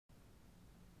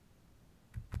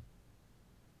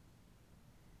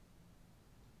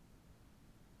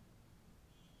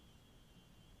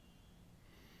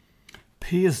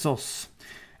pesos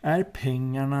är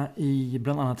pengarna i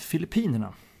bland annat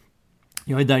Filippinerna.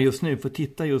 Jag är där just nu för att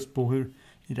titta just på hur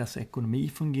deras ekonomi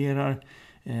fungerar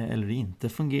eller inte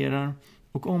fungerar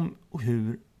och om och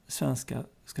hur svenskar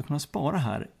ska kunna spara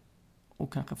här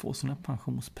och kanske få sina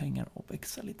pensionspengar att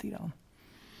växa lite grann.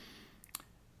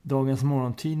 Dagens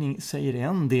morgontidning säger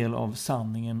en del av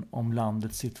sanningen om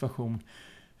landets situation.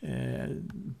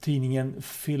 Tidningen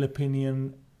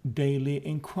Filippinerna Daily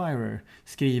Inquirer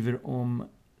skriver om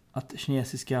att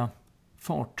kinesiska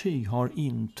fartyg har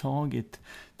intagit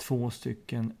 2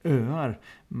 stycken öar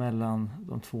mellan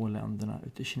de 2 länderna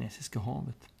ute i Kinesiska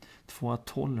havet. 2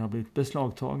 atoller har blivit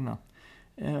beslagtagna.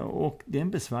 Och det är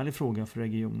en besvärlig fråga för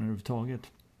regionen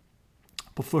överhuvudtaget.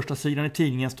 På första sidan i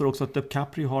tidningen står också att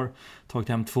DiCaprio har tagit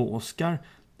hem 2 Oscar.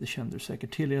 Det kände du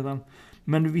säkert till redan.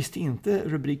 Men du visste inte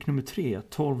rubrik nummer 3.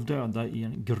 12 döda i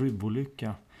en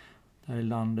gruvolycka. Det här är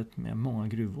landet med många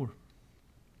gruvor.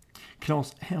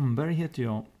 Claes Hemberg heter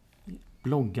jag.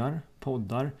 Bloggar,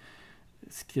 poddar,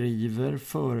 skriver,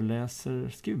 föreläser,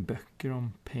 skriver böcker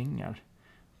om pengar.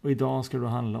 Och idag ska det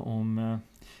handla om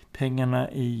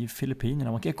pengarna i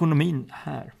Filippinerna och ekonomin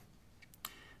här.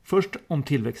 Först om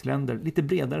tillväxtländer, lite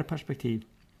bredare perspektiv.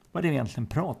 Vad det egentligen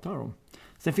pratar om.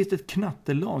 Sen finns det ett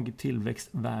knattelag i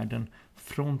tillväxtvärlden.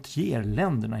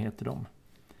 Frontierländerna heter de.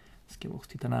 Ska vi också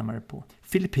titta närmare på.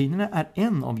 Filippinerna är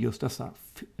en av just dessa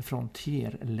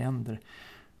frontierländer.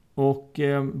 Och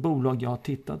bolag jag har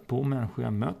tittat på, människor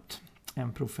jag mött.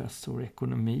 En professor i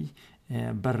ekonomi,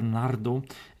 Bernardo,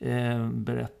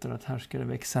 berättar att här ska det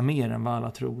växa mer än vad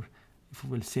alla tror. Vi får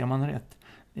väl se om man har rätt.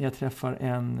 Jag träffar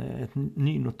ett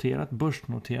nynoterat,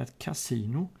 börsnoterat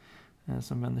kasino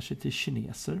som vänder sig till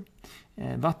kineser.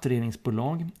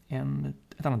 Vattenreningsbolag,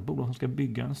 ett annat bolag som ska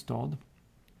bygga en stad.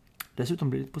 Dessutom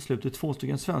blir det på slutet 2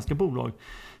 stycken svenska bolag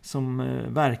som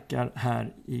verkar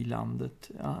här i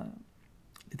landet. Ja,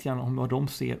 lite grann om vad de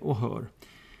ser och hör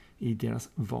i deras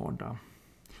vardag.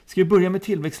 Ska vi börja med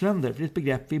tillväxtländer? För det är ett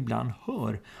begrepp vi ibland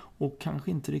hör och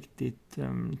kanske inte riktigt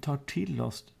tar till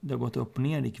oss. Det har gått upp och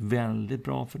ner. Det gick väldigt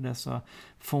bra för dessa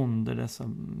fonder,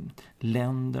 dessa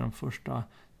länder de första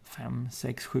 5,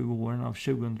 6, 7 åren av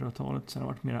 2000-talet. Så det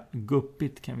har varit mer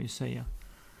guppigt kan vi säga.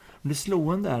 Men det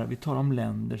slående är att vi talar om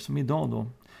länder som idag då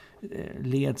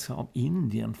leds av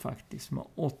Indien faktiskt med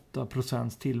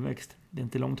 8% tillväxt. Det är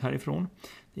inte långt härifrån.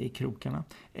 Det är i krokarna.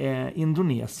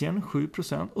 Indonesien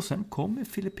 7% och sen kommer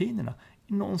Filippinerna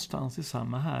någonstans i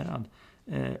samma härad.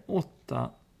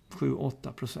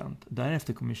 7-8%.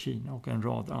 Därefter kommer Kina och en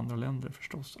rad andra länder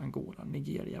förstås. Angola,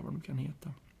 Nigeria, vad de kan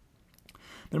heta.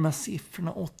 Men de här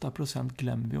siffrorna 8%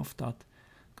 glömmer vi ofta att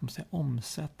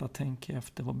omsätta, tänka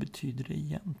efter vad betyder det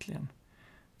egentligen.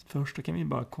 Först kan vi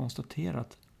bara konstatera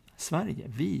att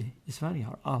vi i Sverige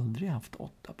har aldrig haft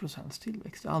 8%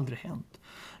 tillväxt. Det har aldrig hänt.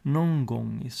 Någon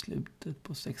gång i slutet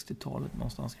på 60-talet,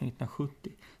 någonstans kring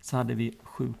 1970, så hade vi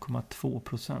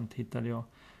 7,2% hittade jag.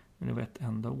 Men det var ett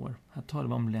enda år. Här talar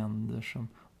vi om länder som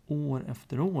år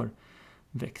efter år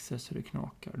växer så det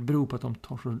knakar. Det beror på att de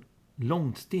tar så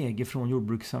långt steg från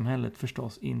jordbrukssamhället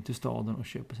förstås in till staden och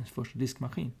köper sin första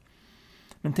diskmaskin.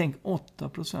 Men tänk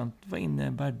 8%, vad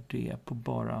innebär det på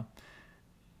bara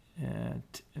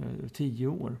 10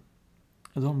 år?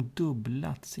 De har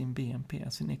dubblat sin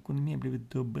BNP, sin ekonomi har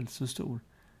blivit dubbelt så stor.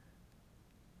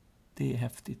 Det är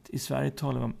häftigt. I Sverige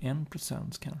talar vi om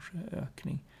 1% kanske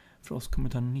ökning. För oss kommer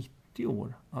det ta 90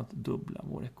 år att dubbla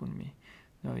vår ekonomi.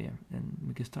 Det är en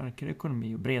mycket starkare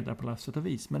ekonomi och bredare på alla sätt och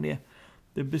vis. Men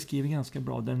det beskriver ganska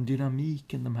bra den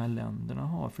dynamiken de här länderna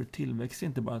har. För tillväxt är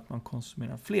inte bara att man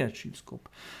konsumerar fler kylskåp.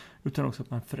 Utan också att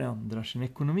man förändrar sin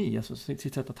ekonomi. Alltså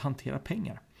sitt sätt att hantera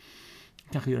pengar.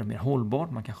 Kanske göra det mer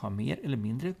hållbart. Man kanske har mer eller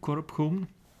mindre korruption.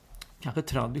 Kanske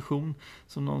tradition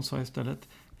som någon sa istället.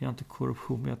 Vi har inte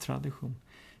korruption, vi har tradition.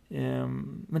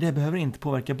 Men det behöver inte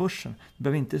påverka börsen. Vi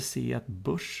behöver inte se att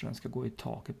börsen ska gå i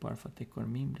taket bara för att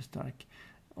ekonomin blir stark.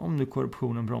 Om nu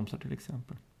korruptionen bromsar till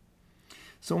exempel.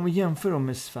 Så om vi jämför dem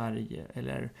med Sverige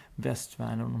eller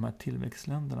västvärlden och de här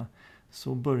tillväxtländerna,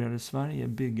 så började Sverige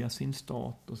bygga sin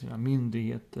stat och sina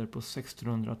myndigheter på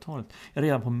 1600-talet.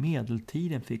 Redan på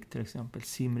medeltiden fick till exempel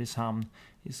Simrishamn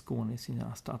i Skåne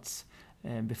sina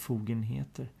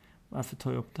statsbefogenheter. Varför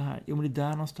tar jag upp det här? Jo, men det är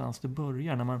där någonstans det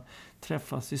börjar. När man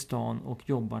träffas i stan och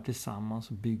jobbar tillsammans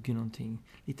och bygger någonting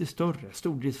lite större,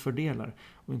 stordriftsfördelar.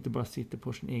 Och inte bara sitter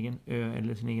på sin egen ö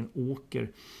eller sin egen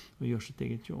åker och gör sitt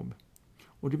eget jobb.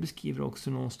 Och det beskriver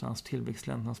också någonstans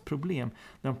tillväxtländernas problem.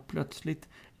 När de plötsligt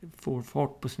får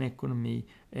fart på sin ekonomi,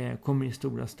 kommer i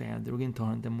stora städer och inte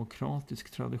har en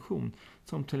demokratisk tradition.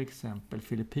 Som till exempel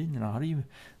Filippinerna. Har ju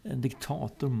en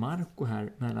diktator Marco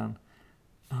här mellan...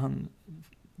 Han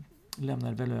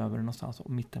lämnade väl över någonstans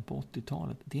mitten på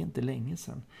 80-talet. Det är inte länge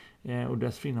sedan. Och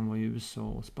dessförinnan var ju USA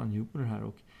och spanjorer här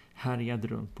och härjade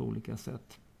runt på olika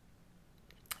sätt.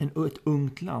 Ett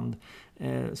ungt land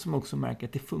som också märker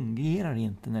att det fungerar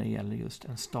inte när det gäller just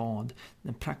en stad.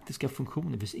 Den praktiska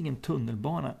funktionen. Det finns ingen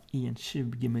tunnelbana i en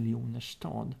 20 miljoners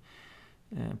stad.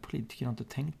 Politiker har inte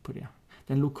tänkt på det.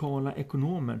 Den lokala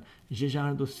ekonomen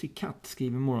Gerardo Sicat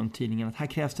skriver i morgontidningen att här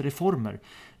krävs det reformer.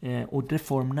 Och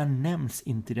reformerna nämns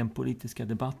inte i den politiska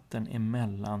debatten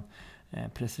emellan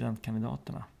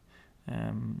presidentkandidaterna.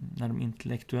 När de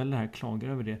intellektuella här klagar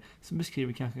över det så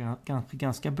beskriver kanske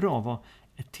ganska bra vad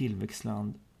ett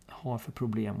tillväxtland har för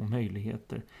problem och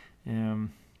möjligheter.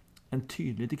 En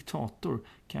tydlig diktator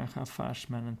kanske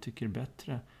affärsmännen tycker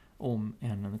bättre om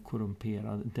än en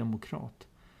korrumperad demokrat.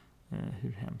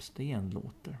 Hur hemskt det än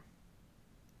låter.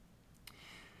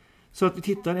 Så att vi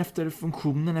tittar efter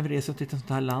funktionen när vi reser till ett sånt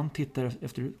här land. Tittar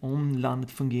efter om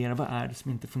landet fungerar. Vad är det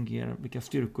som inte fungerar? Vilka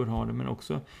styrkor har det? Men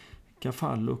också vilka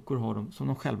falluckor har de som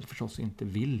de själva förstås inte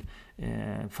vill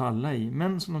falla i.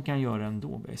 Men som de kan göra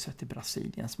ändå. Vi har sett i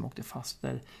Brasilien som åkte fast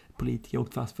där. Politiker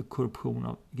åkte fast för korruption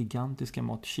av gigantiska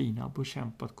mått. Kina har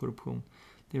bekämpat korruption.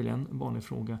 Det är väl en vanlig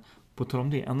fråga. På tal om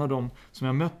det, en av dem som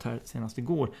jag mött här senast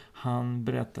igår, han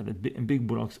berättade, en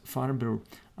byggbolagsfarbror,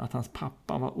 att hans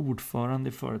pappa var ordförande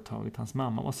i företaget, hans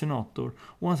mamma var senator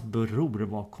och hans bror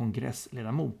var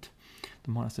kongressledamot.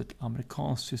 De har alltså ett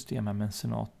amerikanskt system med en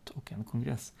senat och en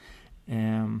kongress.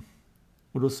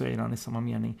 Och då säger han i samma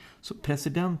mening, så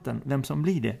presidenten, vem som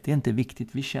blir det är inte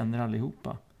viktigt, vi känner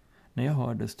allihopa. När jag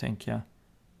hör det så tänker jag,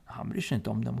 han bryr sig inte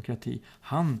om demokrati,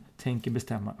 han tänker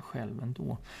bestämma själv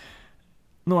ändå.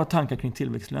 Några tankar kring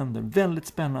tillväxtländer. Väldigt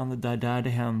spännande där det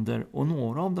händer. Och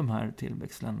några av de här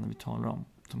tillväxtländerna vi talar om,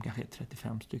 som kanske är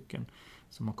 35 stycken,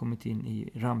 som har kommit in i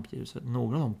rampljuset.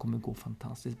 Några av dem kommer gå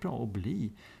fantastiskt bra och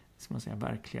bli, ska man säga,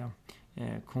 verkliga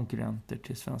konkurrenter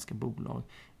till svenska bolag.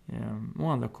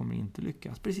 Och andra kommer inte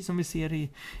lyckas. Precis som vi ser i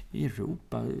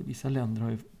Europa. Vissa länder har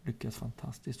ju lyckats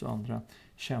fantastiskt och andra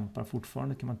kämpar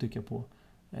fortfarande, kan man tycka, på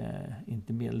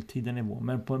inte medeltida nivå,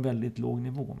 men på en väldigt låg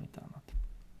nivå om inte annat.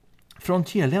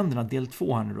 Frontierländerna, del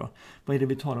 2 här nu då. Vad är det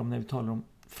vi talar om när vi talar om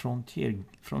frontier?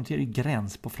 Frontier är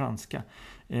gräns på franska.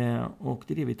 Och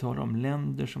det är det vi talar om.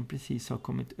 Länder som precis har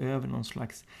kommit över någon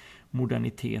slags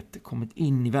modernitet, kommit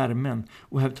in i värmen.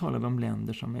 Och här talar vi om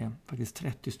länder som är faktiskt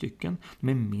 30 stycken. De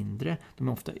är mindre, de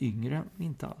är ofta yngre, men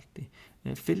inte alltid.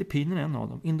 Filippinerna är en av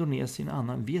dem. Indonesien en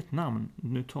annan. Vietnam,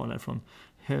 nu talar jag från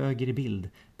högre bild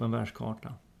på en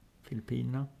världskarta.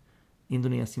 Filippinerna.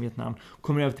 Indonesien, Vietnam.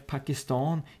 Kommer över till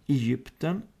Pakistan,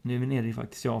 Egypten, nu är vi nere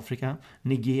faktiskt i Afrika,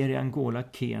 Nigeria, Angola,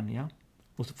 Kenya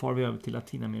och så far vi över till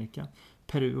Latinamerika,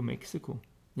 Peru och Mexiko.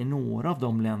 Det är några av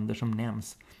de länder som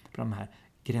nämns för de här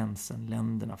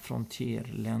gränsenländerna,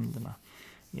 frontierländerna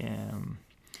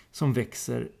som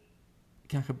växer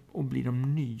kanske och blir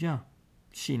de nya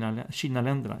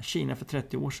Kina-länderna. Kina för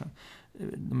 30 år sedan.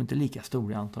 De är inte lika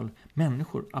stora i antal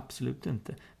människor, absolut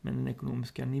inte. Men den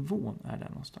ekonomiska nivån är där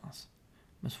någonstans.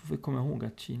 Men så får vi komma ihåg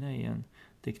att Kina är en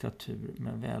diktatur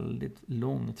med väldigt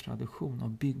lång tradition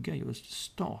att bygga just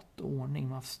stat och ordning.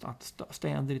 Man har haft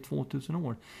städer i 2000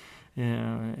 år.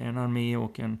 En armé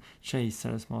och en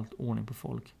kejsare som har hållit ordning på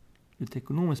folk. Ur ett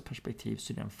ekonomiskt perspektiv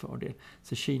så är det en fördel.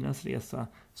 Så Kinas resa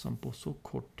som på så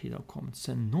kort tid har kommit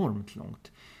så enormt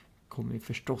långt kommer vi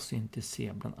förstås inte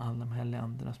se bland alla de här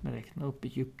länderna som är räknade upp,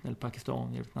 Egypten eller Pakistan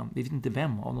eller Vietnam. Vi vet inte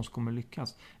vem av dem som kommer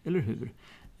lyckas, eller hur?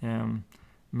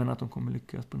 Men att de kommer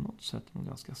lyckas på något sätt är nog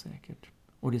ganska säkert.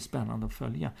 Och det är spännande att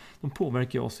följa. De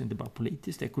påverkar oss inte bara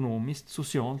politiskt, ekonomiskt,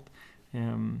 socialt.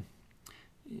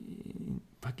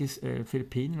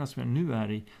 Filippinerna som jag nu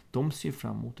är i, de ser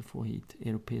fram emot att få hit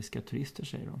europeiska turister,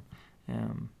 säger de.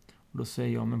 Och då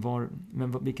säger jag,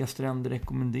 men vilka stränder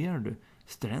rekommenderar du?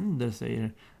 Stränder,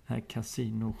 säger här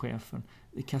kasinochefen.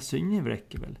 Kasino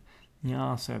räcker väl?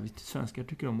 Ja, så jag svenskar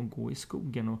tycker om att gå i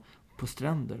skogen och på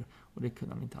stränder. Och det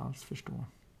kunde han inte alls förstå.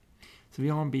 Så vi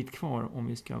har en bit kvar om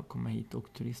vi ska komma hit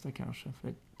och turista kanske.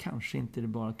 För kanske inte är det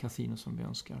bara kasino som vi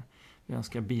önskar. Vi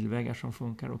önskar bilvägar som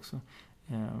funkar också.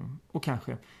 Och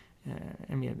kanske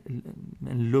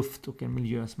en luft och en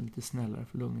miljö som är lite snällare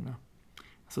för lungorna.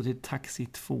 Så det är taxi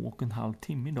 2,5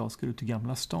 timme idag. Ska du till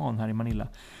Gamla stan här i Manila.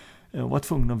 Jag var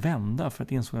tvungen att vända för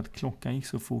att jag insåg att klockan gick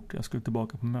så fort. Jag skulle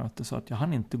tillbaka på möte så att jag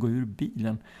hann inte gå ur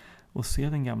bilen och se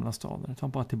den gamla staden. Jag tar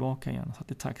bara tillbaka igen. Jag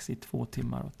satt i taxi i 2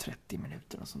 timmar och 30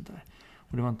 minuter och sånt där.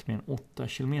 Och det var inte mer än 8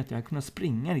 kilometer. Jag kunde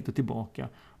springa dit och tillbaka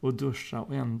och duscha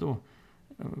och ändå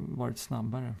varit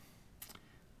snabbare.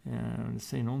 Det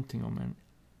säger någonting om en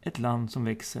ett land som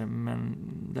växer, men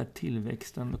där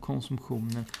tillväxten och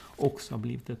konsumtionen också har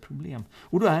blivit ett problem.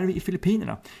 Och då är vi i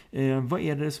Filippinerna. Vad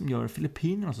är det som gör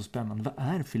Filippinerna så spännande? Vad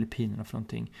är Filippinerna för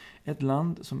någonting? Ett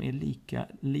land som är lika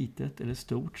litet eller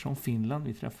stort som Finland.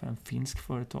 Vi träffar en finsk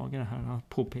företagare här. Han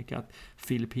påpekar att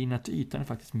Filippinerna till ytan är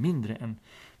faktiskt mindre än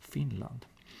Finland.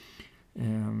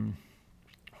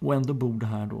 Och ändå bor det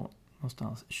här då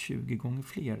någonstans 20 gånger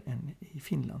fler än i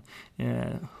Finland.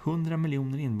 100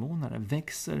 miljoner invånare,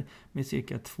 växer med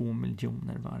cirka 2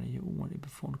 miljoner varje år i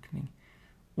befolkning.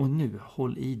 Och nu,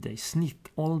 håll i dig,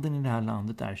 snittåldern i det här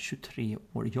landet är 23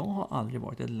 år. Jag har aldrig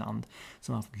varit i ett land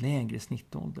som har haft lägre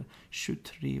snittålder.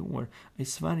 23 år. I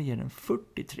Sverige är den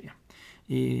 43.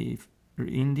 I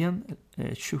Indien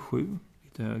 27,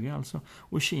 lite högre alltså.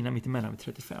 Och i Kina mitt emellan vid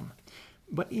 35.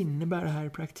 Vad innebär det här i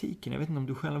praktiken? Jag vet inte om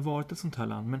du själv har varit i ett sånt här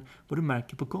land, men vad du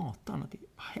märker på gatan, att det är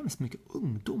hemskt mycket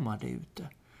ungdomar där ute.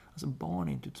 Alltså barn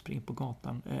är inte ute och springer på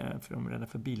gatan för de är rädda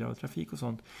för bilar och trafik och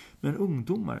sånt. Men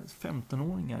ungdomar,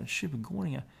 15-åringar,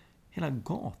 20-åringar, hela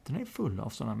gatorna är fulla av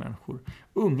sådana människor.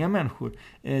 Unga människor,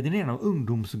 det är rena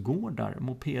ungdomsgårdar,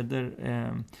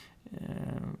 mopeder,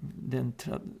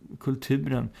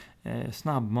 kulturen,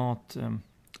 snabbmat,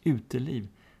 uteliv.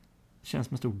 Det känns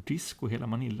som en stor disco hela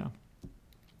Manila.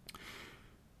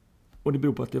 Och det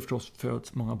beror på att det förstås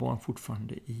föds många barn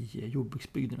fortfarande i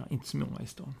jordbruksbygderna, inte så många i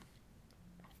stan.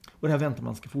 Och det här väntar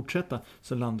man ska fortsätta,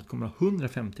 så landet kommer att ha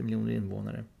 150 miljoner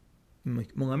invånare.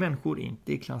 Många människor,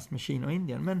 inte i klass med Kina och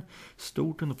Indien, men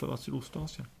stort ändå för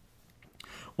Sydostasien.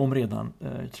 Om redan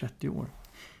 30 år.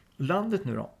 Landet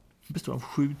nu då består av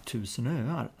 7000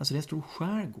 öar, alltså det är en stor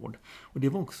skärgård. Och det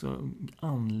var också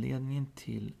anledningen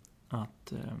till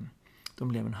att de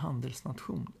blev en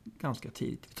handelsnation ganska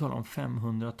tidigt. Vi talar om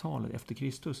 500-talet efter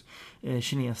Kristus.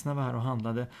 Kineserna var här och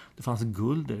handlade. Det fanns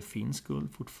guld, det finns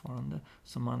guld fortfarande,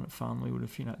 som man fann och gjorde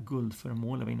fina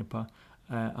guldföremål. Jag var inne på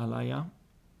Alaya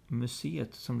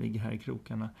museet som ligger här i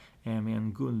krokarna med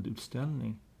en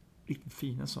guldutställning. Riktigt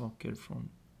fina saker från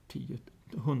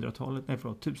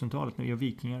 1000-talet när vi var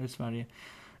vikingar i Sverige.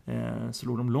 Så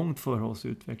låg de långt före oss i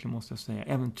utveckling, måste jag säga.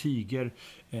 Även tyger,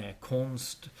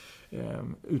 konst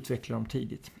utvecklade de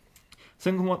tidigt.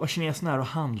 Sen var kineserna här och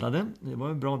handlade. Det var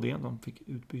ju bra det. De fick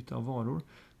utbyte av varor.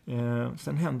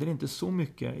 Sen hände det inte så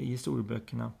mycket i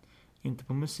historieböckerna. Inte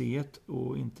på museet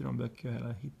och inte de böcker jag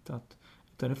har hittat.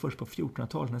 Utan det är först på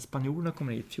 1400-talet när spanjorerna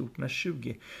kommer hit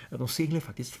 1420. De seglade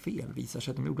faktiskt fel, visar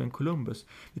sig att de gjorde en Columbus.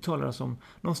 Vi talar alltså om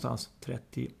någonstans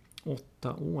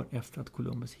 38 år efter att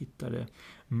Columbus hittade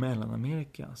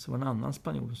Mellanamerika, så var en annan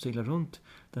spanjor som seglade runt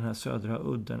den här södra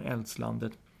udden,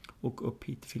 eldslandet, och upp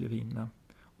hit till Filippinerna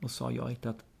och sa jag har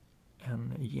hittat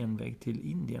en genväg till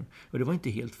Indien. Och det var inte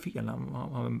helt fel, han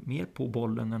var mer på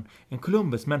bollen än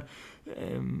Columbus, men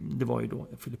det var ju då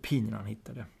Filippinerna han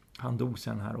hittade. Han dog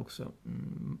sen här också,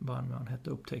 vad han hette,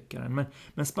 upptäckaren.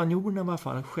 Men spanjorerna var i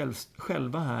alla fall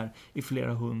själva här i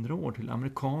flera hundra år till.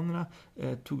 Amerikanerna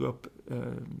tog upp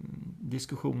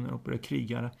diskussioner och började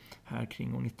kriga här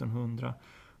kring år 1900.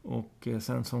 Och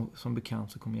sen som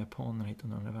bekant så kom japanerna hit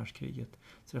under andra världskriget.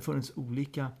 Så det har funnits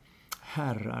olika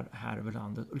herrar här över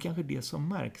landet. Och det kanske är det som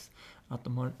märks, att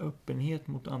de har en öppenhet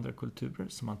mot andra kulturer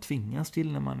som man tvingas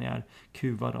till när man är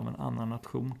kuvad av en annan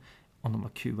nation. Om de var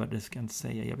kuvade ska jag inte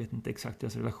säga, jag vet inte exakt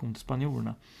deras relation till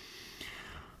spanjorerna.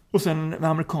 Och sen när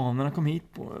amerikanerna kom hit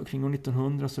kring år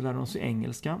 1900 så lärde de sig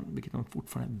engelska, vilket de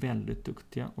fortfarande är väldigt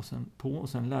duktiga. Och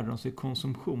sen lärde de sig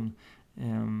konsumtion.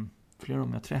 Flera av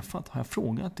dem jag träffat har jag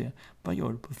frågat det, vad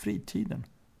gör du på fritiden?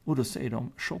 Och då säger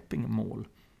de shopping mall.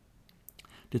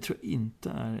 Det tror jag inte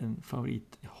är en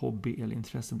favorithobby eller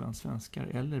intresse bland svenskar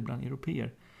eller bland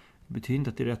europeer. Det betyder inte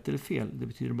att det är rätt eller fel, det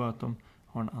betyder bara att de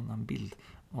har en annan bild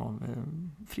av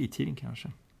fritiden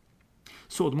kanske.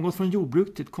 Så de har gått från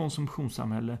jordbruk till ett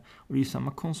konsumtionssamhälle, och det är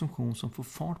samma konsumtion som får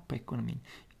fart på ekonomin.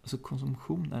 Alltså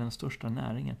konsumtion är den största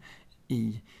näringen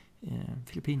i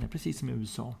Filippinerna, precis som i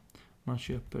USA. Man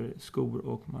köper skor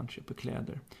och man köper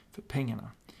kläder för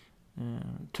pengarna.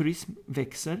 Turism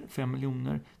växer, 5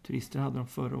 miljoner turister hade de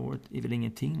förra året. Det är väl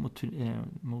ingenting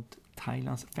mot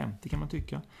Thailands 50 kan man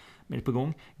tycka. Men det är på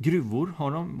gång. Gruvor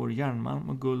har de, både järnmalm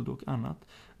och guld och annat.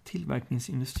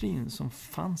 Tillverkningsindustrin som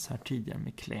fanns här tidigare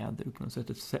med kläder, och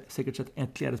säkert sett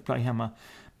ett klädesplagg hemma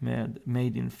med Made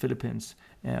in Philippines,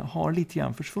 har lite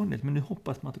grann försvunnit. Men nu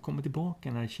hoppas man att det kommer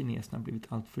tillbaka när kineserna har blivit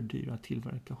allt för dyra att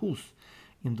tillverka hos.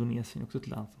 Indonesien är också ett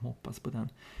land som hoppas på den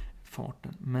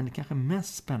farten. Men det kanske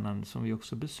mest spännande som vi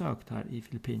också besökt här i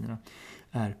Filippinerna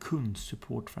är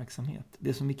kundsupportverksamhet.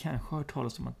 Det som vi kanske har hört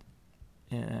talas om att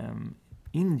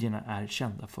indierna är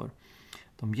kända för.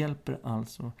 De hjälper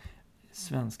alltså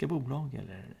svenska bolag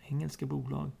eller engelska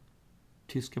bolag,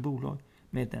 tyska bolag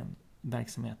med den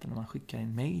verksamheten. När man skickar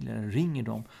in mejl eller ringer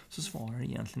dem så svarar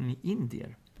egentligen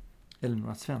indier. Eller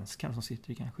några svenskar som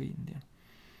sitter kanske i Indien.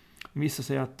 Det visar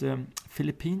sig att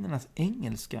Filippinernas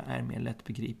engelska är mer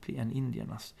lättbegriplig än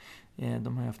indiernas.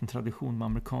 De har haft en tradition med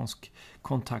amerikansk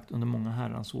kontakt under många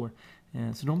herrans år.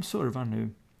 Så de servar nu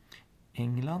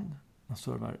England, de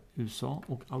servar USA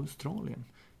och Australien,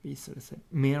 visar det sig.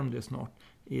 Mer om det snart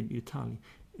i detalj.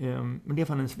 Men det är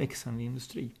fan en växande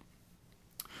industri.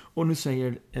 Och nu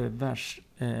säger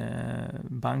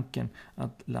Världsbanken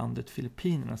att landet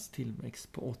Filippinernas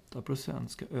tillväxt på 8%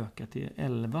 ska öka till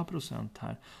 11%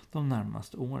 här de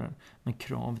närmaste åren. Men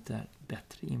kravet är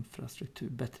bättre infrastruktur,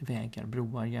 bättre vägar,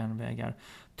 broar, järnvägar,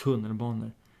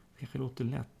 tunnelbanor. Det kanske låter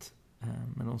lätt,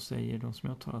 men de säger, de som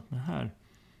jag har talat med här,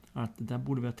 att det där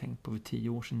borde vi ha tänkt på för 10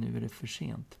 år sedan, nu är det för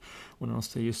sent. Och när de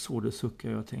säger så, det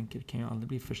suckar jag och tänker, det kan ju aldrig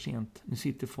bli för sent. Nu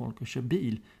sitter folk och kör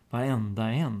bil,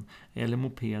 varenda en, eller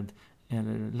moped,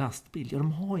 eller lastbil. Ja,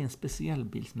 de har ju en speciell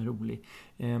bil som är rolig.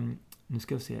 Nu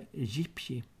ska vi se,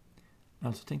 Jeepchi.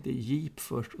 Alltså tänkte Jeep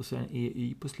först och sen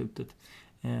EY på slutet.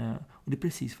 Och det är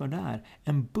precis vad det är.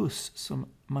 En buss som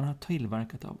man har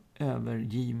tillverkat av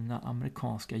övergivna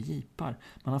amerikanska jeepar.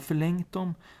 Man har förlängt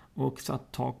dem och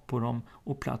satt tak på dem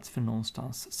och plats för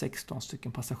någonstans 16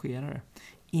 stycken passagerare.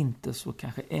 Inte så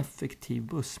kanske effektiv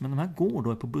buss, men de här går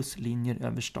då på busslinjer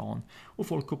över stan och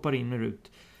folk hoppar in och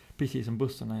ut, precis som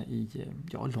bussarna i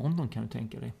London kan du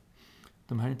tänka dig.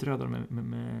 De här är inte röda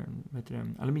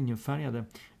med aluminiumfärgade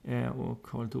och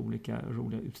har lite olika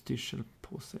roliga utstyrsel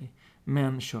på sig.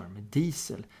 Men kör med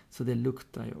diesel, så det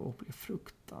luktar ju och blir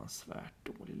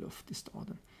fruktansvärt dålig luft i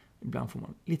staden. Ibland får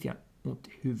man lite grann ont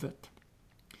i huvudet.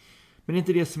 Men det är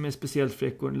inte det som är speciellt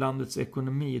för landets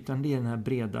ekonomi, utan det är den här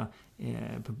breda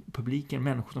publiken,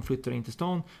 människor som flyttar in till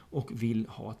stan och vill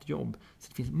ha ett jobb. Så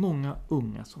det finns många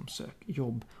unga som söker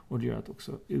jobb, och det gör att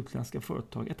också utländska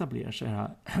företag etablerar sig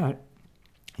här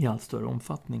i allt större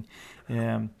omfattning.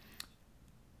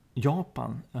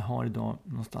 Japan har idag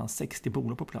någonstans 60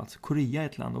 bolag på plats. Korea är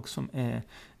ett land också som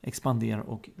expanderar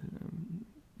och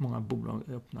många bolag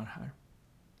öppnar här.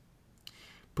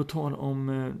 På tal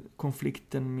om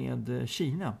konflikten med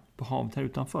Kina på havet här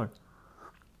utanför,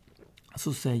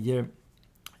 så säger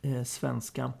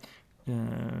svenska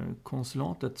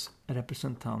konsulatets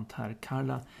representant här,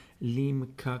 Carla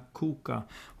Limkakuka,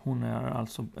 hon är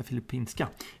alltså filippinska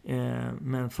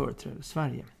men företräder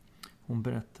Sverige. Hon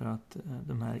berättar att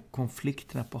de här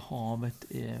konflikterna på havet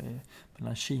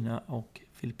mellan Kina och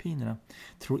Filippinerna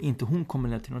tror inte hon kommer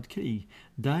leda till något krig.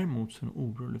 Däremot så är hon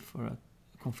orolig för att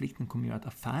konflikten kommer att göra att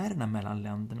affärerna mellan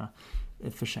länderna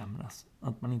försämras.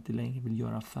 Att man inte längre vill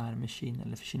göra affärer med Kina,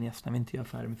 eller för kineserna vill inte göra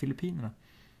affärer med Filippinerna.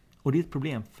 Och det är ett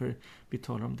problem, för vi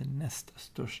talar om det näst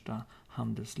största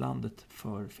handelslandet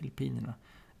för Filippinerna.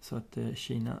 Så att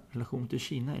relationen till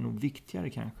Kina är nog viktigare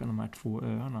kanske än de här 2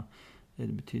 öarna. Det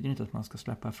betyder inte att man ska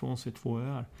släppa ifrån sig 2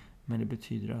 öar, men det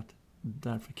betyder att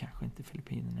därför kanske inte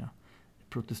Filippinerna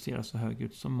protesterar så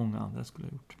högt som många andra skulle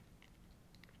ha gjort.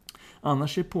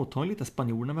 Annars är det påtagligt att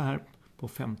spanjorerna var här på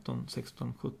 15,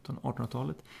 16, 17,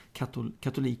 1800-talet.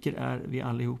 Katoliker är vi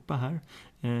allihopa här.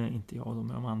 Inte jag och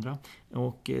de andra.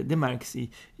 Och det märks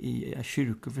i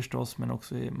kyrkor förstås, men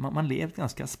också man lever ett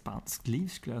ganska spanskt liv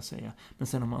skulle jag säga. Men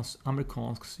sen har man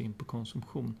amerikansk syn på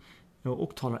konsumtion.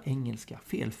 Och talar engelska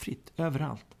felfritt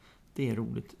överallt. Det är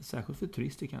roligt, särskilt för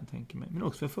turister kan jag tänka mig. Men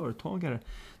också för företagare.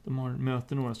 De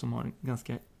möter några som har en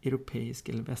ganska europeisk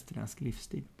eller västerländsk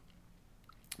livsstil.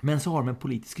 Men så har de en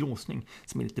politisk låsning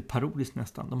som är lite parodisk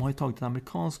nästan. De har ju tagit ett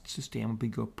amerikanskt system och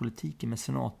byggt upp politiken med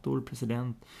senator,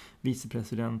 president,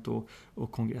 vicepresident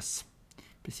och kongress.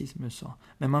 Precis som USA.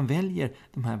 Men man väljer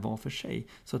de här var för sig.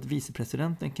 Så att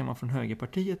vicepresidenten kan vara från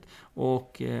högerpartiet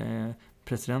och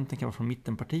presidenten kan vara från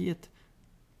mittenpartiet.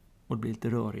 Och det blir lite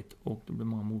rörigt och det blir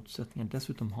många motsättningar.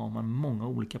 Dessutom har man många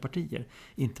olika partier.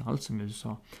 Inte alls som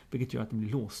USA. Vilket gör att det blir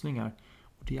låsningar.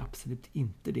 Och det är absolut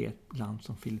inte det land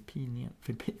som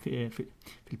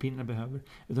Filippinerna behöver.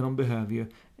 Utan de behöver ju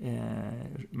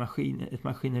ett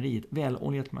maskineri, ett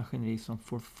väloljat maskineri som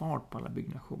får fart på alla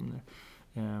byggnationer.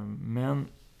 Men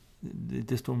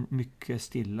det står mycket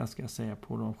stilla ska jag säga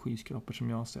på de skyskrapor som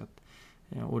jag har sett.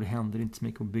 Och det händer inte så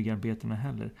mycket på byggarbetena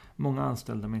heller. Många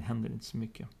anställda, men det händer inte så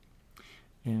mycket.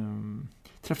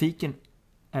 Trafiken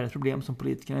är ett problem som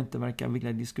politikerna inte verkar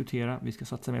vilja diskutera. Vi ska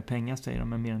satsa mer pengar, säger de,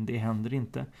 men mer än det händer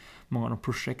inte. Många av de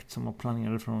projekt som var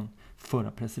planerade från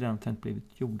förra presidenten har inte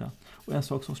blivit gjorda. Och en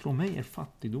sak som slår mig är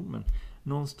fattigdomen.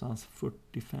 Någonstans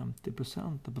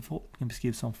 40-50% av befolkningen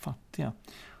beskrivs som fattiga.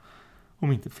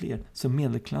 Om inte fler. Så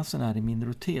medelklassen är i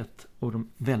minoritet och de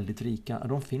väldigt rika,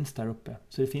 de finns där uppe.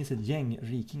 Så det finns ett gäng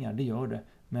rikingar, det gör det.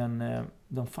 Men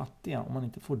de fattiga, om man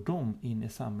inte får dem in i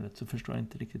samhället så förstår jag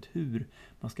inte riktigt hur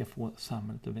man ska få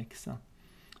samhället att växa.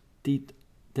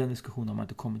 Den diskussionen har man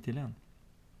inte kommit till än.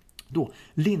 Då,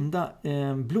 Linda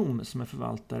Blom som är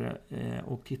förvaltare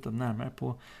och tittat närmare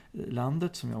på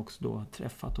landet som jag också då har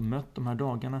träffat och mött de här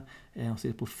dagarna. Hon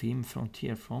sitter på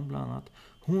från bland annat.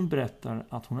 Hon berättar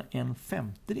att hon har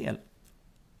 1/5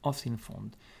 av sin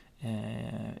fond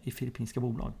i filippinska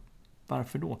bolag.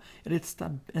 Varför då? Är det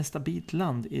ett stabilt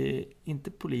land?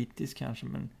 Inte politiskt kanske,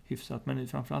 men hyfsat. Men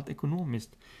framförallt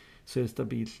ekonomiskt så är det ett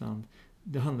stabilt land.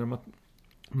 Det handlar om att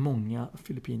många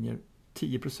filippinier,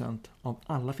 10% av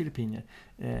alla filippinier,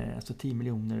 alltså 10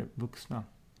 miljoner vuxna.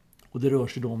 Och det rör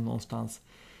sig då om någonstans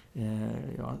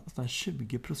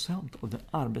 20% av den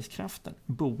arbetskraften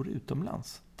bor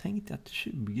utomlands. Tänk dig att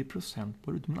 20%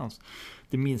 bor utomlands.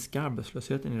 Det minskar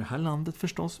arbetslösheten i det här landet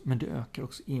förstås, men det ökar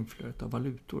också inflödet av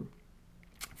valutor.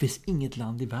 Det finns inget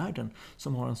land i världen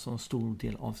som har en så stor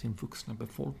del av sin vuxna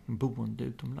befolkning boende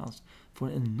utomlands.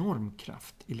 Får en enorm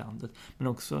kraft i landet. Men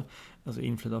också alltså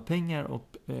inflöde av pengar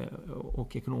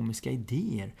och ekonomiska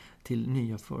idéer till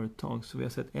nya företag. Så vi har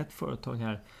sett ett företag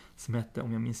här som hette,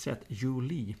 om jag minns rätt,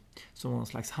 Julie, som var en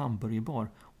slags hamburgerbar.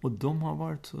 Och de har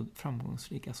varit så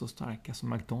framgångsrika, så starka som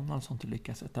McDonalds har inte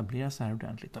lyckats etablera sig här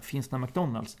ordentligt. Det finns några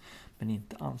McDonalds, men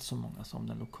inte alls så många som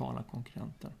den lokala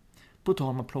konkurrenten. På tal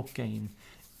om att plocka in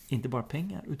inte bara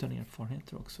pengar utan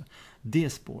erfarenheter också. Det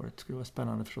spåret skulle vara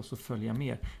spännande för oss att följa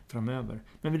med framöver.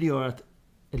 Men det gör att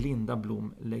Linda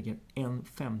Blom lägger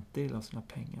 1/5 av sina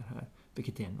pengar här,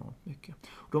 vilket är enormt mycket.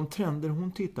 Och de trender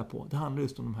hon tittar på, det handlar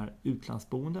just om de här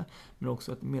utlandsboende, men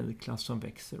också att medelklass som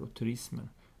växer och turismen.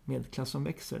 Medelklass som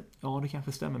växer, ja det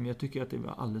kanske stämmer, men jag tycker att det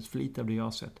var alldeles för lite av det jag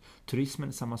har sett. Turismen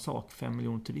är samma sak, 5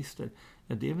 miljoner turister.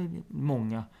 Ja, det är väl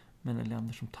många. Men i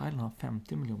länder som Thailand har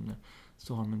 50 miljoner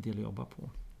så har de en del att jobba på.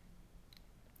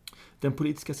 Den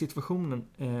politiska situationen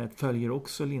följer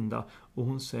också Linda och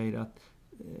hon säger att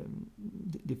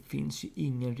det finns ju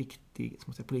ingen riktig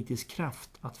politisk kraft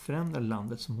att förändra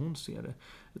landet som hon ser det.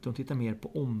 Utan hon tittar mer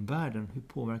på omvärlden. Hur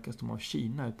påverkas de av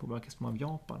Kina? Hur påverkas de av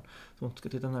Japan? Så hon ska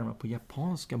titta närmare på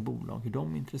japanska bolag. Hur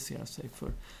de intresserar sig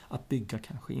för att bygga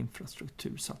kanske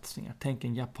infrastruktursatsningar. Tänk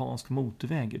en japansk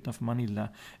motorväg utanför Manila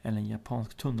eller en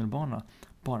japansk tunnelbana.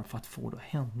 Bara för att få det att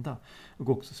hända. Och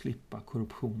också slippa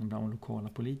korruptionen bland lokala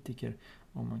politiker.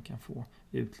 Om man kan få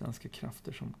utländska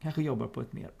krafter som kanske jobbar på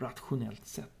ett mer rationellt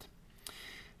sätt.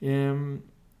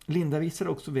 Linda visade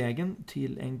också vägen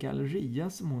till en galleria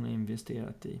som hon har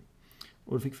investerat i.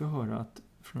 Och då fick vi höra att,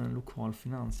 från en lokal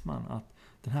finansman att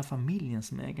den här familjen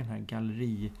som äger det här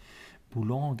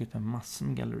galleribolaget med massor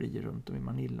med gallerier runt om i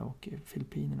Manila och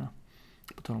Filippinerna,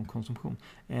 på tal om konsumtion.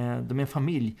 De är en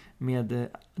familj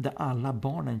där alla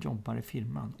barnen jobbar i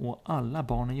firman. Och alla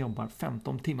barnen jobbar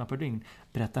 15 timmar per dygn,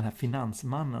 berättar den här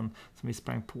finansmannen som vi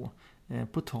sprang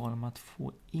på tal om att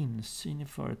få insyn i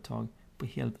företag på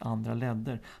helt andra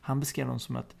ledder. Han beskrev dem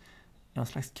som en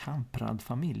slags kamprad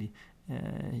familj.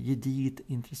 Gediget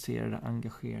intresserade,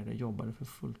 engagerade, jobbade för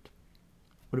fullt.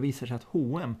 Och det visar sig att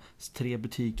H&M's 3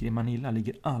 butiker i Manila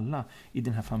ligger alla i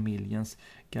den här familjens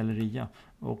galleria.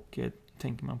 Och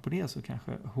tänker man på det så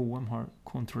kanske H&M har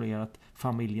kontrollerat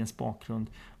familjens bakgrund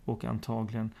och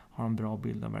antagligen har en bra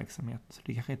bild av verksamhet. Så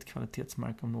det kanske är ett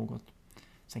kvalitetsmärke om något.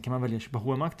 Sen kan man välja att köpa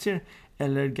H&M-aktier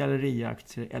eller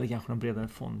galleriaktier eller kanske en bredare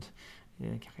fond.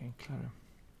 Kanske enklare.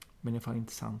 Men det är i alla fall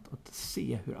intressant att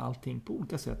se hur allting på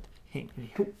olika sätt hänger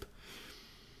ihop.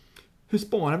 Hur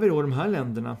sparar vi då de här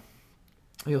länderna?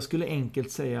 Jag skulle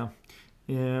enkelt säga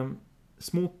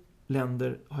små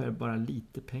länder har jag bara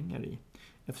lite pengar i.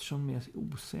 Eftersom de är så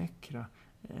osäkra.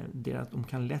 Det är att de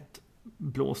kan lätt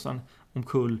blåsa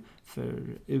omkull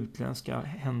för utländska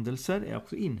händelser. Är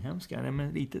också inhemska. Men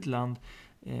ett litet land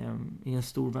i en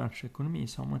stor världsekonomi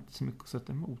så har man inte så mycket att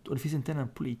sätta emot. Och det finns inte en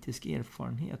politisk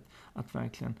erfarenhet att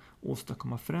verkligen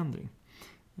åstadkomma förändring.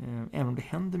 Även om det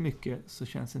händer mycket så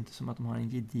känns det inte som att de har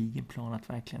en gedigen plan att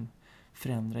verkligen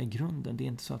förändra i grunden. Det är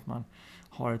inte så att man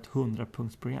har ett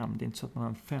 100-punktsprogram. Det är inte så att man har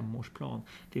en 5-årsplan.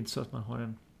 Det är inte så att man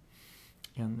har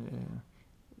en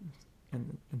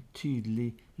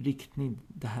tydlig riktning.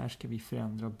 Det här ska vi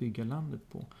förändra och bygga landet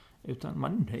på. Utan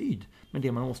man är nöjd med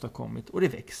det man har åstadkommit. Och det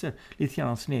växer lite grann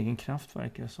av sin egen kraft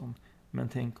verkar som. Men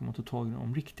tänk om man tar tag i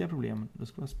de riktiga problemen. Det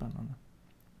skulle vara spännande.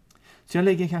 Så jag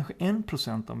lägger kanske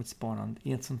 1% av mitt sparande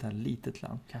i ett sånt här litet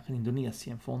land. Kanske en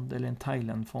Indonesienfond eller en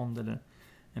Thailandfond eller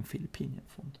en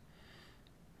Filippinenfond.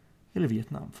 Eller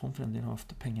Vietnamfond för den delen har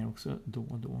ofta pengar också då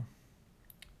och då.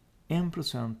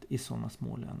 1% i sådana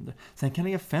små länder. Sen kan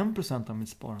jag lägga 5% av mitt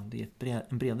sparande i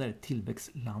en bredare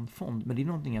tillväxtlandfond. Men det är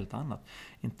någonting helt annat.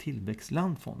 En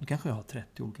tillväxtlandfond. Då kanske jag har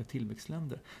 30 olika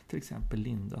tillväxtländer. Till exempel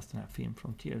Lindas, den här Film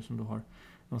Frontier, som då har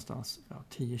någonstans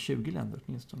 10-20 länder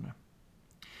åtminstone.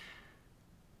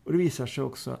 Och det visar sig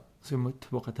också, så jag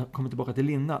kommer tillbaka till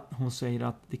Linda, hon säger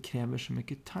att det kräver så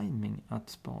mycket timing att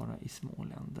spara i små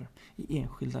länder, i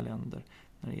enskilda länder,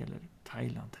 när det gäller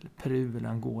Thailand eller Peru eller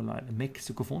Angola eller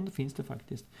Mexikofonder finns det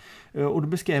faktiskt. Och då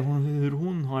beskrev hon hur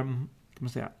hon har, kan man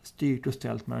säga, styrt och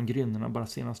ställt mellan grynnorna bara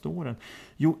senaste åren.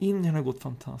 Jo, Indien har gått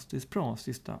fantastiskt bra de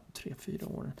sista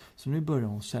 3-4 åren. Så nu börjar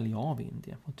hon sälja av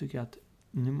Indien. Hon tycker att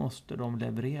nu måste de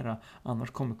leverera,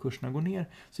 annars kommer kurserna gå ner.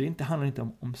 Så det handlar inte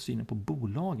om synen på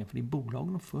bolagen, för det är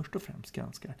bolagen de först och främst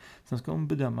granskar. Sen ska de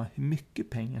bedöma hur mycket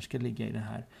pengar ska ligga i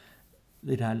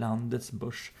det här landets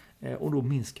börs. Och då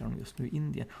minskar de just nu i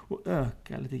Indien och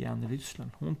ökar lite grann i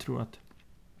Ryssland. Hon tror att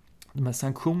de här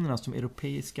sanktionerna som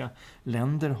europeiska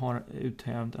länder har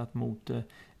uthävdat mot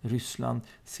Ryssland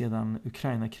sedan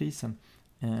Ukraina-krisen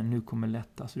nu kommer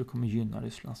lätta, så det kommer gynna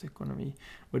Rysslands ekonomi.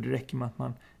 Och det räcker med att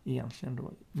man egentligen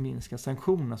då minskar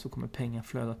sanktionerna, så kommer pengar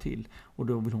flöda till, och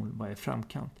då vill hon vara i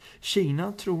framkant.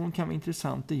 Kina tror hon kan vara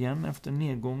intressant igen efter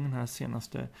nedgången här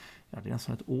senaste, det är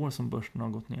nästan ett år som börsen har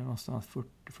gått ner någonstans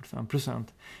 40-45%.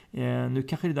 Nu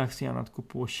kanske det är dags igen att gå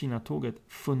på Kina-tåget,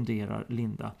 funderar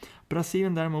Linda.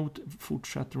 Brasilien däremot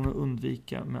fortsätter hon att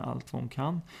undvika med allt vad hon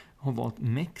kan. Hon har valt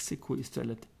Mexiko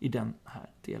istället i den här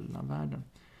delen av världen,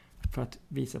 för att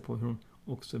visa på hur hon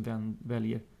också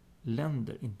väljer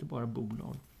länder, inte bara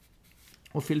bolag.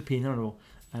 Och Filippinerna då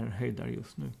är en höjdare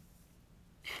just nu.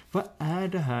 Vad är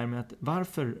det här med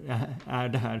varför är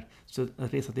det här så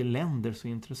att resa till länder så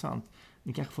intressant?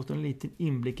 Ni kanske fått en liten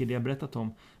inblick i det jag berättat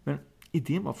om, men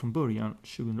idén var från början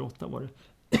 2008 var det.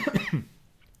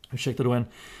 Ursäkta då, en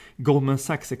Goldman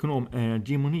Sachs-ekonom,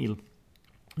 Jim O'Neill,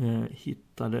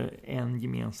 hittade en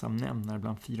gemensam nämnare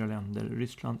bland 4 länder,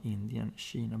 Ryssland, Indien,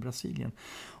 Kina, Brasilien,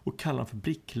 och kallade för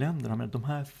BRIC-länder. Men de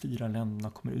här 4 länderna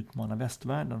kommer utmana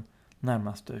västvärlden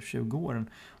närmaste 20 åren.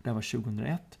 Det här var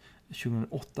 2001.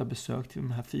 2008 besökte vi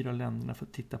de här 4 länderna för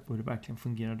att titta på hur det verkligen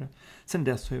fungerade. Sen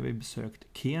dess har vi besökt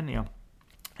Kenya,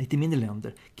 lite mindre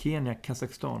länder, Kenya,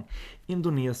 Kazakstan,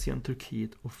 Indonesien,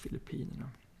 Turkiet och Filippinerna.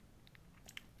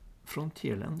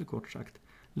 Frontierländer kort sagt.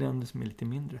 Länder som är lite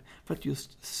mindre, för att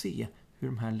just se hur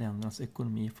de här ländernas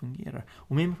ekonomi fungerar.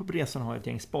 Och med mig på resan har jag ett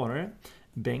gäng sparare.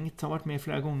 Bengt har varit med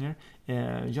flera gånger.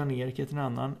 Jan-Erik heter en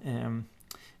annan.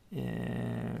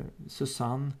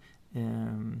 Susanne.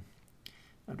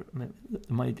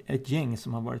 De har ett gäng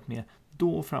som har varit med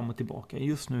då fram och tillbaka.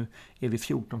 Just nu är vi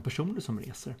 14 personer som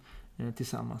reser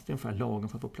tillsammans. Det är ungefär lagom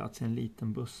för att få plats i en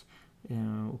liten buss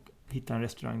och hitta en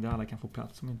restaurang där alla kan få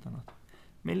plats som inte annat.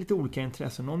 Med lite olika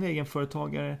intressen. Någon är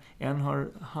egenföretagare, en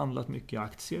har handlat mycket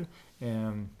aktier,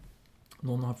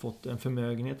 någon har fått en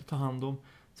förmögenhet att ta hand om.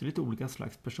 Så lite olika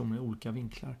slags personer i olika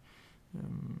vinklar.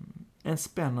 En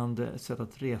spännande sätt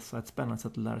att resa, ett spännande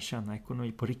sätt att lära känna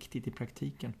ekonomi på riktigt i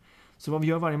praktiken. Så vad vi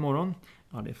gör varje morgon?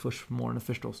 Ja, det är först på morgonen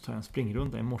förstås tar jag en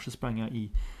springrunda. I morse sprang jag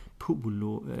i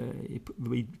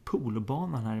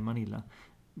polobanan här i Manila.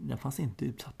 Den fanns inte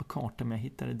utsatt på kartan, men jag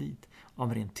hittade dit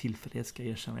av ren tillfällighet, ska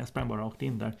jag erkänna. Jag sprang bara rakt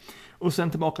in där. Och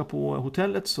sen tillbaka på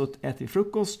hotellet så äter vi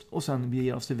frukost och sen vi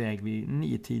ger oss iväg vid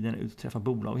 9-tiden ut och träffa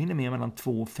bolag. Vi hinner med mellan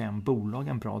 2 och 5 bolag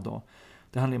en bra dag.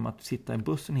 Det handlar om att sitta i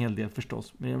bussen en hel del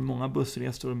förstås. Men det är många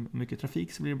bussresor och mycket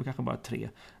trafik så blir det kanske bara 3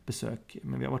 besök.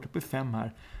 Men vi har varit uppe i 5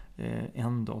 här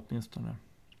en dag åtminstone.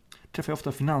 Träffar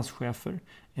ofta finanschefer.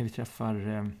 Vi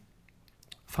träffar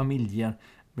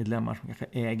familjemedlemmar som kanske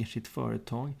äger sitt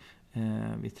företag.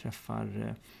 Vi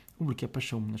träffar olika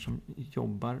personer som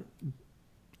jobbar,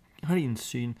 har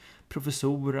insyn,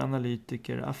 professorer,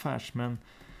 analytiker, affärsmän,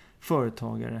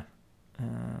 företagare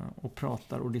och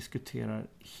pratar och diskuterar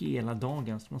hela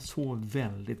dagen. Så man sover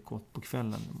väldigt gott på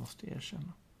kvällen, måste jag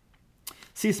erkänna.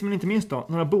 Sist men inte minst då,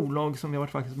 några bolag som vi har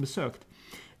faktiskt besökt.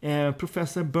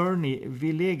 Professor Bernie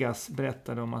Villegas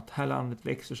berättade om att här landet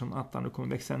växer som attan och kommer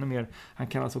växa ännu mer. Han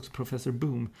kallas också Professor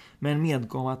Boom. Men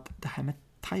medgav att det här med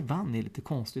Taiwan är lite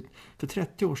konstigt. För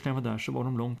 30 år sedan jag var där så var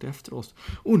de långt efter oss.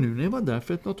 Och nu när jag var där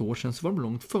för något år sedan så var de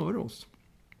långt före oss.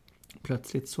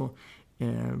 Plötsligt så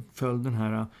föll den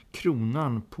här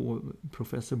kronan på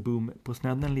Professor Boom på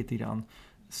snedden lite grann.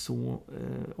 Så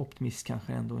optimist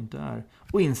kanske ändå inte är.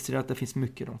 Och inser att det finns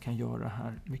mycket de kan göra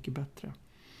här mycket bättre.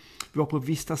 Vi var på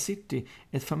Vista City,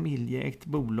 ett familjeägt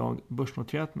bolag,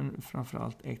 börsnoterat men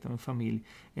framförallt ägt av en familj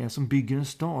som bygger en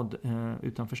stad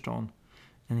utanför stan.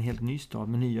 En helt ny stad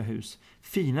med nya hus.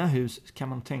 Fina hus kan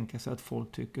man tänka sig att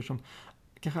folk tycker som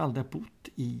kanske aldrig har bott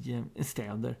i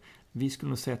städer. Vi skulle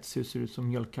nog säga att det ser ut som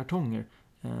mjölkkartonger.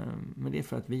 Men det är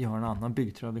för att vi har en annan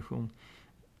byggtradition.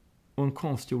 Och en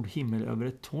konstgjord himmel över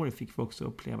ett torg fick vi också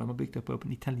uppleva. Man byggde upp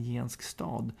en italiensk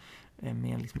stad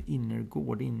med liksom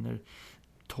innergård,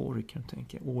 torg kan jag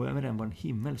tänka. Och över den var en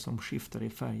himmel som skiftade i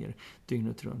färger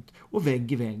dygnet runt. Och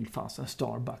vägg i vägg fanns en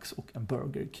Starbucks och en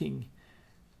Burger King.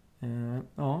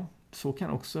 Ja, så kan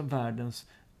också världens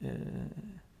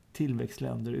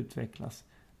tillväxtländer utvecklas.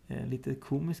 Lite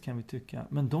komiskt kan vi tycka.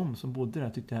 Men de som bodde där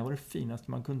tyckte det här var det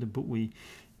finaste man kunde bo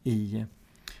i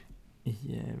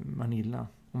Manila.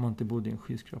 Om man inte bodde i en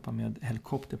skyskrapa med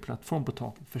helikopterplattform på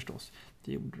taket förstås.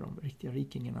 Det gjorde de riktiga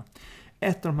rikingarna.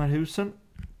 Ett av de här husen,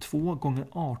 2 gånger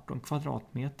 18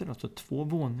 kvadratmeter. Alltså 2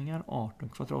 våningar, 18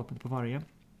 kvadratmeter på varje.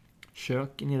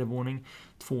 Kök i nedervåning,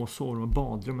 2 sovrum och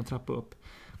badrum och trappa upp.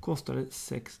 Kostade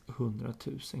 600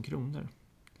 000 kronor.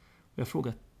 Och jag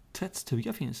frågade,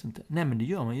 tvättstuga finns inte? Nej, men det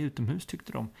gör man ju utomhus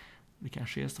tyckte de. Det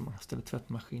kanske är som man ställer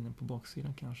tvättmaskinen på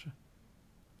baksidan kanske.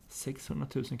 600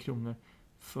 000 kronor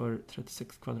för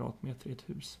 36 kvadratmeter i ett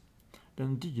hus.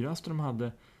 Den dyraste de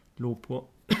hade låg på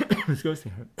nu ska vi se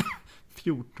här,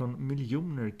 14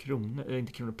 miljoner kronor,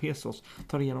 inte kronor, pesos.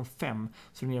 Tar igenom 5,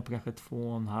 så det är på kanske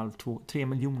 2,5-3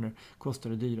 miljoner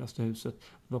kostade det dyraste huset.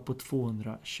 Det var på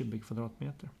 220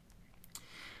 kvadratmeter.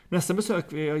 Nästa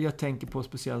besök jag tänker på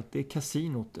speciellt, det är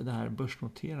kasinot, det här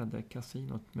börsnoterade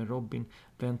kasinot med Robin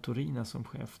Venturina som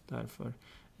chef där för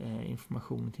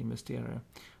information till investerare.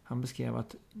 Han beskrev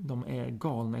att de är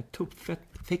galna i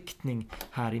tuppfäktning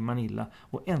här i Manila.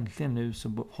 Och äntligen nu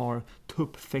så har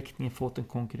tuppfäktningen fått en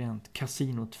konkurrent,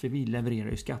 kasinot, för vi levererar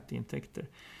ju skatteintäkter.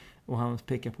 Och han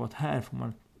pekar på att här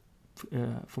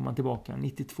får man tillbaka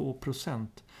 92%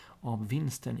 av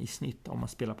vinsten i snitt om man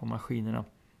spelar på maskinerna.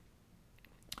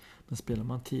 Men spelar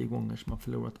man 10 gånger så man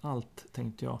förlorat allt,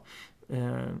 tänkte jag.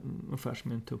 Ungefär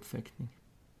som en tuppfäktning.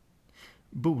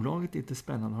 Bolaget är lite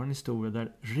spännande, har en historia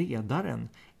där redaren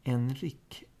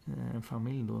Enrik, en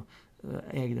familj då,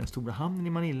 ägde den stora hamnen i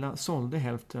Manila, sålde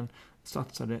hälften,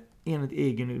 satsade enligt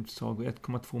egen utsago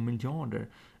 1,2 miljarder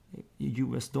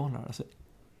US-dollar, alltså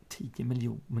 10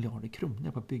 miljarder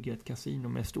kronor på att bygga ett kasino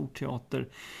med stor teater,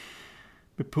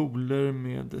 med pooler,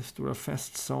 med stora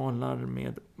festsalar,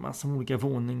 med massa olika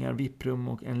våningar, VIP-rum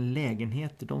och en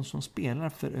lägenhet. De som spelar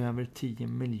för över 10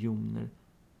 miljoner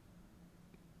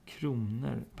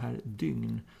kronor per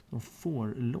dygn, de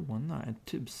får låna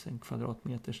 1000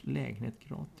 kvadratmeters lägenhet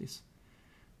gratis.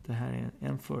 Det här är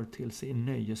en företeelse i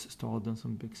nöjesstaden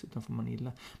som byggs utanför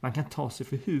Manila. Man kan ta sig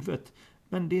för huvudet,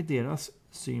 men det är deras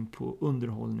syn på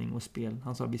underhållning och spel.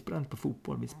 Han sa, vi spelar inte på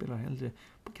fotboll, vi spelar hellre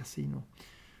på kasino.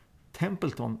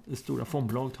 Templeton, det stora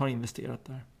fondbolaget, har investerat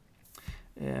där.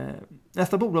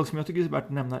 Nästa bolag som jag tycker är värt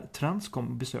att nämna,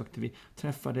 Transcom, besökte vi.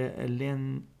 Träffade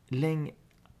Leng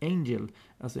Angel,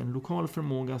 alltså en lokal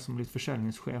förmåga som blivit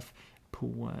försäljningschef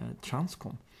på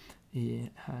Transcom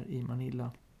här i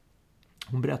Manila.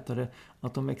 Hon berättade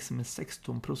att de växer med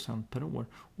 16% per år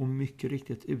och mycket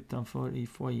riktigt utanför i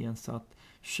foajén satt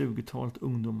 20-talet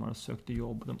ungdomar och sökte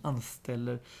jobb. De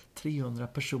anställer 300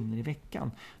 personer i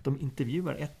veckan. De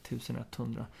intervjuar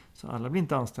 1100. Så alla blir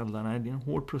inte anställda. Nej, det är en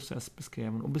hård process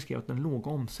beskrev att den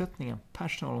låga omsättningen,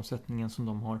 personalomsättningen som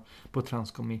de har på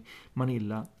Transcom i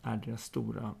Manila är deras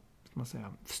stora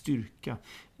styrka.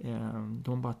 De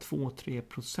har bara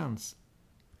 2-3%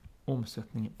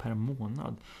 omsättning per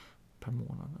månad.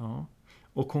 Ja.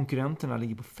 Och konkurrenterna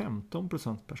ligger på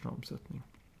 15% personalomsättning.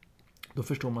 Då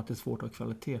förstår man att det är svårt att ha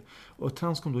kvalitet. Och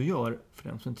Transcom då gör, för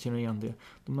den som inte känner igen det,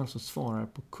 de alltså svarar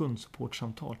på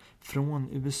kundsupportsamtal från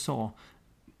USA.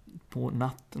 På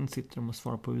natten sitter de och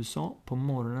svarar på USA. På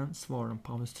morgonen svarar de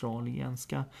på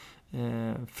australienska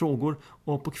frågor.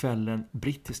 Och på kvällen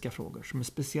brittiska frågor som är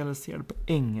specialiserade på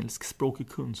engelskspråkig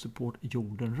kundsupport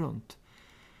jorden runt.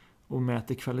 Och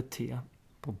mäter kvalitet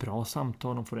på bra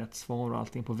samtal, de får rätt svar och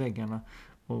allting på väggarna.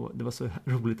 Och det var så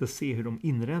roligt att se hur de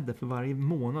inredde. För varje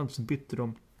månad så bytte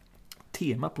de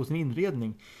tema på sin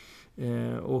inredning.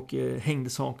 Och hängde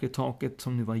saker i taket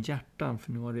som nu var hjärtan.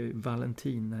 För nu var det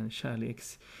Valentin,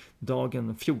 kärleksdagen,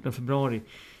 den 14 februari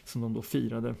som de då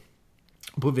firade.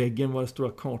 På väggen var det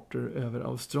stora kartor över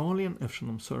Australien eftersom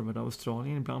de servade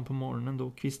Australien ibland på morgonen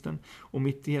då, kvisten. Och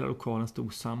mitt i hela lokalen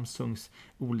stod Samsungs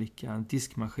olika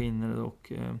diskmaskiner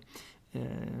och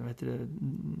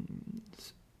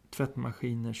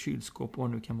tvättmaskiner, kylskåp och vad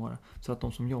det nu kan vara. Så att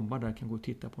de som jobbar där kan gå och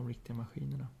titta på de riktiga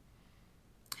maskinerna.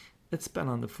 Ett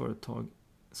spännande företag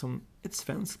som ett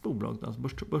svenskt bolag,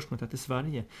 alltså börsnoterat i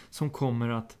Sverige, som kommer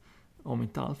att, om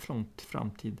inte allt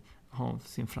framtid, ha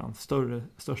sin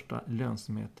största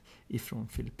lönsamhet ifrån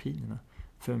Filippinerna.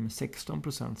 För med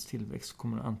 16% tillväxt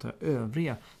kommer antar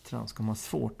övriga Transcom ha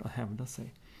svårt att hävda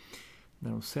sig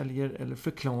när de säljer eller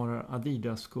förklarar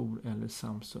Adidas-skor eller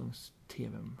Samsungs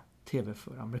TV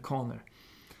för amerikaner.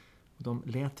 Och de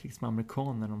lät liksom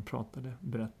amerikaner när de pratade,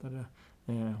 berättade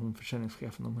hon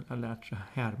försäljningschefen, de har lärt sig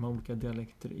härma olika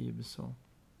dialekter i USA.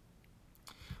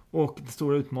 Och den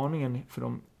stora utmaningen för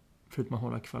dem, förutom att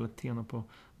hålla kvaliteten på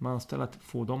anställda, att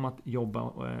få dem att jobba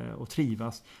och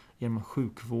trivas genom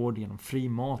sjukvård, genom fri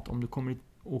mat. Om du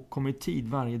kommer i tid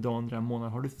varje dag under en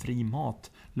månad har du fri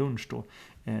mat, lunch då,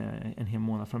 en hel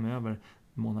månad framöver,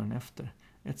 månaden efter.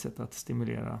 Ett sätt att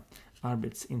stimulera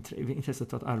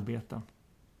intresset att arbeta.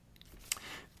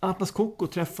 Atlas Copco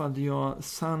träffade jag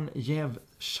Sanjeev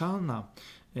Chana,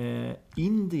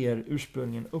 indier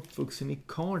ursprungligen, uppvuxen i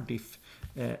Cardiff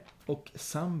och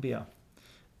Zambia,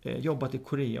 jobbat i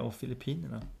Korea och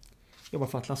Filippinerna. Jobbar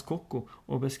för Atlas Copco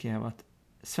och beskrev att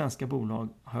svenska bolag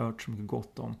har hört så mycket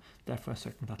gott om, därför har jag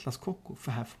sökt med Atlas Copco,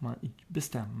 för här får man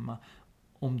bestämma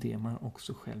om det man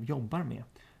också själv jobbar med.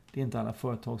 Det är inte alla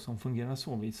företag som fungerar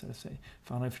så, visar det sig.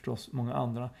 För han har förstås många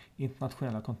andra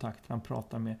internationella kontakter. Han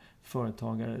pratar med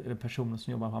företagare eller personer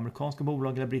som jobbar på amerikanska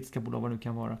bolag eller brittiska bolag, vad det nu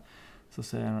kan vara. Så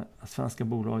säger han att svenska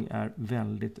bolag är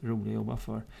väldigt roliga att jobba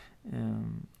för.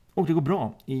 Och det går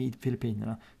bra i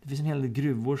Filippinerna. Det finns en hel del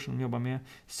gruvor som jobbar med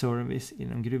service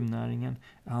inom gruvnäringen.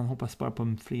 Han hoppas bara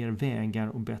på fler vägar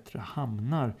och bättre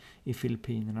hamnar i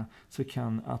Filippinerna, så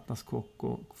kan Atlas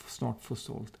Copco snart få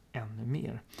sålt ännu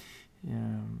mer.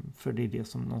 För det är det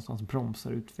som någonstans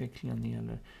bromsar utvecklingen när det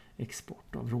gäller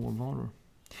export av råvaror.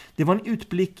 Det var en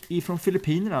utblick ifrån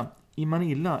Filippinerna, i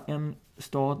Manila, en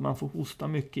stad man får hosta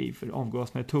mycket i för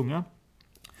avgaserna är tunga.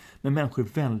 Men människor är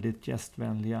väldigt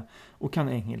gästvänliga och kan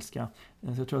engelska.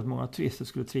 Så jag tror att många turister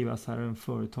skulle trivas här än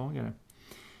företagare.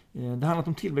 Det handlar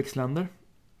om tillväxtländer.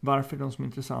 Varför är de som är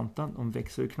intressanta? De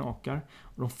växer och knakar.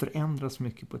 Och de förändras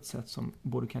mycket på ett sätt som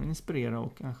både kan inspirera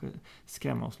och kanske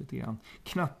skrämma oss lite grann.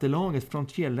 Knattelaget,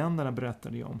 frontierländerna,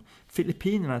 berättade jag om.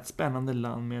 Filippinerna är ett spännande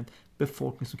land med en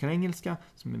befolkning som kan engelska,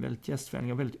 som är väldigt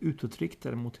gästvänliga och väldigt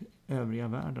utåtriktade mot övriga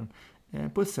världen.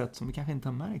 På ett sätt som vi kanske inte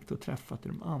har märkt och träffat i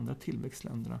de andra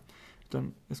tillväxtländerna.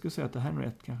 Utan jag skulle säga att det här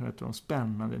är kanske ett av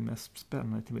de mest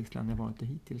spännande tillväxtländer jag varit i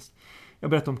hittills. Jag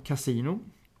berättade om Casino,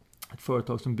 ett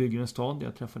företag som bygger en stad.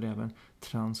 Jag träffade även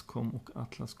Transcom och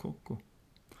Atlas Copco.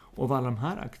 Och av alla de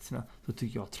här aktierna så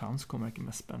tycker jag att Transcom är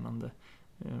mest spännande.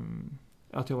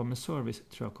 Att jobba med service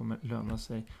tror jag kommer löna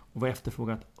sig och vara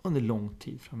efterfrågat under lång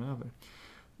tid framöver.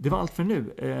 Det var allt för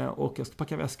nu och jag ska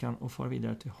packa väskan och fara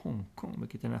vidare till Hongkong,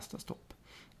 vilket är nästa stopp.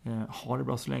 Ha det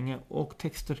bra så länge, och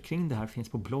texter kring det här finns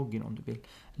på bloggen om du vill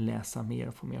läsa mer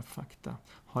och få mer fakta.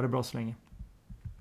 Ha det bra så länge.